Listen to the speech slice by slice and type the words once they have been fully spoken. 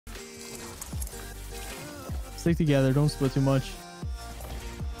Stick together. Don't split too much.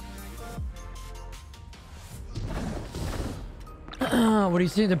 What do you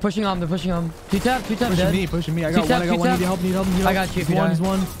see? They're pushing on. They're pushing on. Two tap. Pushing me. I got one. Need help. Need help. I got you. He's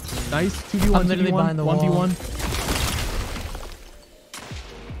one. Nice. 2v1. I'm literally behind the wall. 1v1.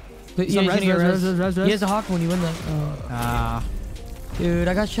 He has a hawk when you win that. Ah. Dude,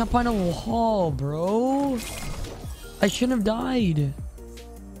 I got shot behind a wall, bro. I shouldn't have died.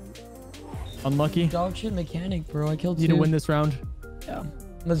 Unlucky. Dog shit mechanic, bro. I killed 2. Need to win this round. Yeah.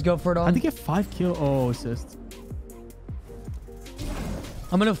 Let's go for it all. I think get 5 kills. Oh, assist.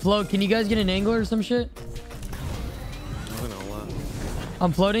 I'm gonna float. Can you guys get an angle or some shit? I don't know what.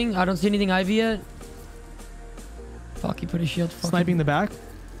 I'm floating. I don't see anything Ivy yet. Fuck, he put his shield. Sniping the back.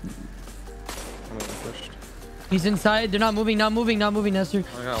 I'm getting pushed. He's inside. They're not moving, Nestor.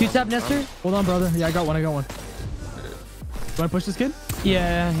 2 tap, Nestor. Hold on, brother. Yeah, I got one. You want to push this kid?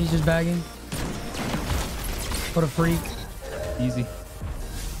 Yeah, he's just bagging. What a freak. Easy.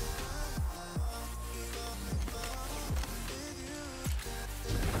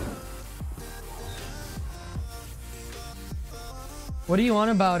 What do you want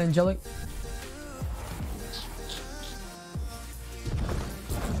about Angelic?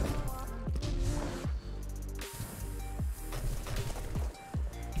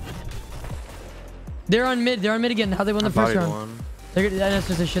 They're on mid again. How they won the first round. That's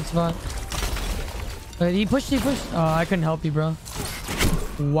just a shit spot. He pushed. Oh, I couldn't help you, bro.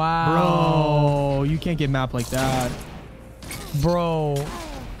 Wow. Bro, you can't get mapped like that. Bro.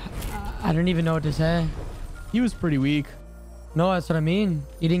 I don't even know what to say. He was pretty weak. No, that's what I mean.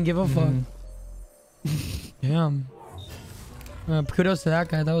 He didn't give a fuck. Damn. Kudos to that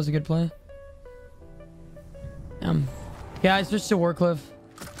guy. That was a good play. Yeah, I switched to Warcliffe.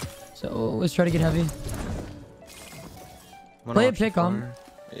 So let's try to get heavy. Play a pick on.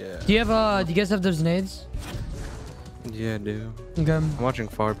 Yeah. Do you guys have those nades? Yeah, I do. Okay. I'm watching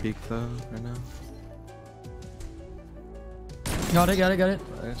far peak though right now. Got it.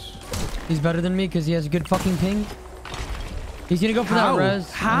 Nice. He's better than me because he has a good fucking ping. He's gonna go for that res.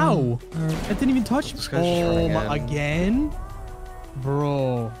 How? Right. That didn't even touch me. Oh my, again?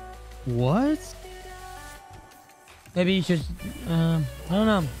 Bro. What? Maybe you should I don't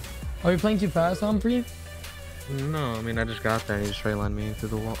know. Are you playing too fast on for you? No, I mean I just got there and he just straight lined me through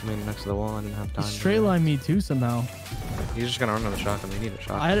the wall. I mean next to the wall. I didn't have time. He straight lined me too somehow. He's just gonna run on the shotgun. We need a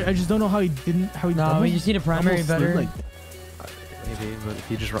shotgun. I just don't know how he didn't. No, we just need a primary better. Maybe, but if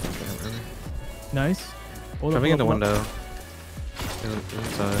he just runs. Nice. Jumping in the window.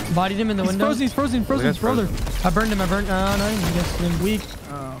 Inside. Bodied him in the window. He's frozen, brother. I burned him. No, I guess him. Weak.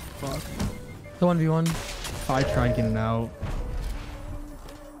 Oh, fuck. The 1v1. I tried getting out.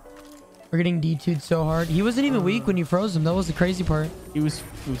 We're getting D2'd so hard. He wasn't even weak when you froze him. That was the crazy part. He was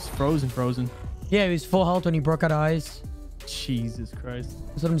frozen. Yeah, he was full health when he broke out of ice. Jesus Christ.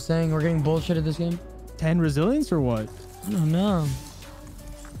 That's what I'm saying. We're getting bullshit at this game. 10 resilience or what? I don't know.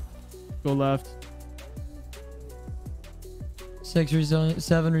 Go left. 6 resilience,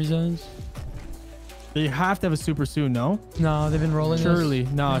 7 resilience. They have to have a super soon, no? No, they've been rolling. Surely.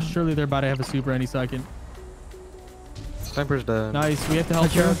 Nah, surely they're about to have a super any second. Sniper's dead. Nice. We have to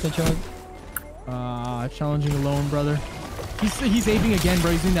help you. Challenging alone, brother. He's aping again,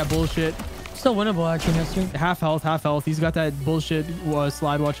 bro. He's doing that bullshit. Still winnable, actually, Nestor. Half health. He's got that bullshit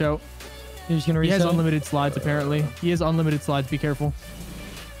slide. Watch out. You're just gonna reset. He has unlimited slides, apparently. He has unlimited slides. Be careful.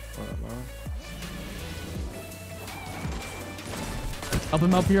 Help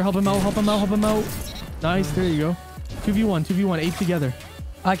him out here. Help him out. Nice. There you go. 2v1. 8 together.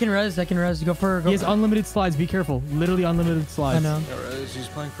 I can res. Go for. He has unlimited slides. Be careful. Literally unlimited slides. I know. He's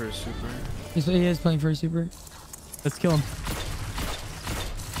playing for a super. He is playing for a super. Let's kill him.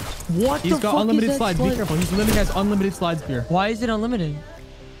 What He's got unlimited slides. Be careful. He literally has unlimited slides here. Why is it unlimited?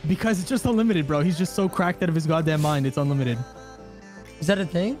 Because it's just unlimited, bro. He's just so cracked out of his goddamn mind. It's unlimited. Is that a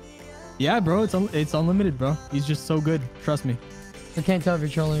thing? Yeah, bro. It's unlimited, bro. He's just so good. Trust me. I can't tell if you're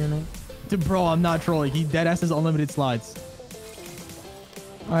trolling or not. Dude, bro, I'm not trolling. He deadass has unlimited slides.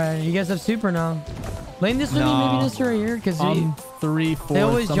 All right, you guys have super now. Lane this with me, maybe this right here, because 3/4. They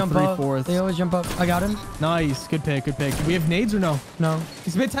always jump up. 3/4. They always jump up. I got him. Nice, good pick. Do we have nades or no? No.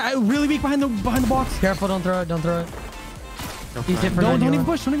 He's a bit really weak behind the box. Careful, don't throw it. He's hit for don't even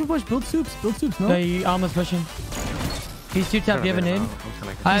push. Build soups. No. Yeah, you almost pushing. He's 2 tap. Do you have a nade?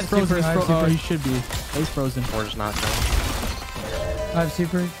 I have frozen. super. Oh, he should be. He's frozen. Or just not. I have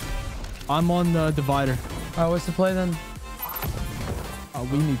super. I'm on the divider. All right, what's the play then?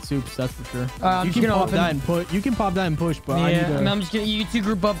 We need soups, that's for sure. You can pop that and push. You can pop that and push, but yeah, I'm just gonna. You 2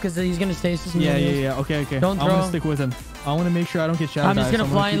 group up because he's gonna stasis. Yeah. Okay. Don't throw. I'm gonna stick with him. I want to make sure I don't get shot. I'm just gonna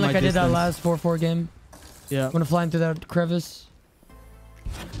fly in like I did that last 4-4 game. Yeah. I'm gonna fly into that crevice.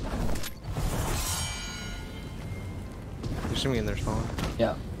 There's somebody in there spawn.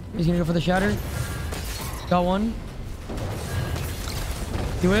 Yeah. He's gonna go for the shatter. Got one.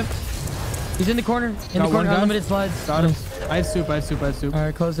 He whipped. He's in the corner. In the corner. Unlimited slides. Got him. I have soup. I have soup. I have soup. All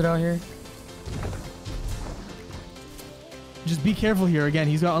right, close it out here. Just be careful here. Again,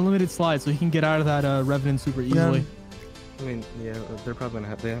 he's got unlimited slides, so he can get out of that Revenant super easily. Yeah. I mean, yeah, they're probably gonna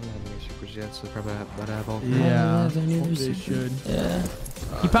have. They haven't had any supers yet, so they probably have to have all. Yeah, they should. Yeah.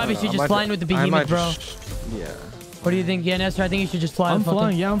 You probably should just fly in with the behemoth, bro. Yeah. What do you think? Yeah, Nestor, I think you should just fly. I'm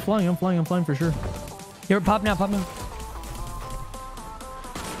flying. Yeah, I'm flying. I'm flying. I'm flying for sure. Here, pop now. Pop now.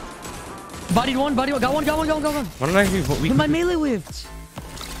 Bodied one. Bodied one. Got one. Got one. Got one. Got one. Why don't I do? My melee whiffed.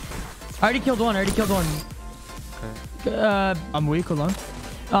 I already killed one. I already killed one. Okay. I'm weak. Hold on.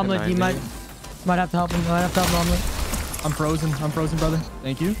 Omelet, you might have to help him. Might have to help him, Omelet. I'm frozen. I'm frozen, brother.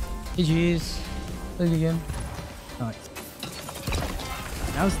 Thank you. GG's. Look again. Nice.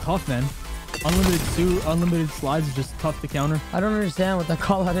 That was tough, man. Unlimited suit, unlimited slides is just tough to counter. I don't understand what that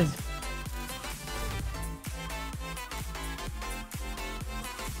call out is.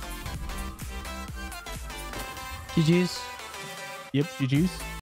 GG's. Yep, GG's.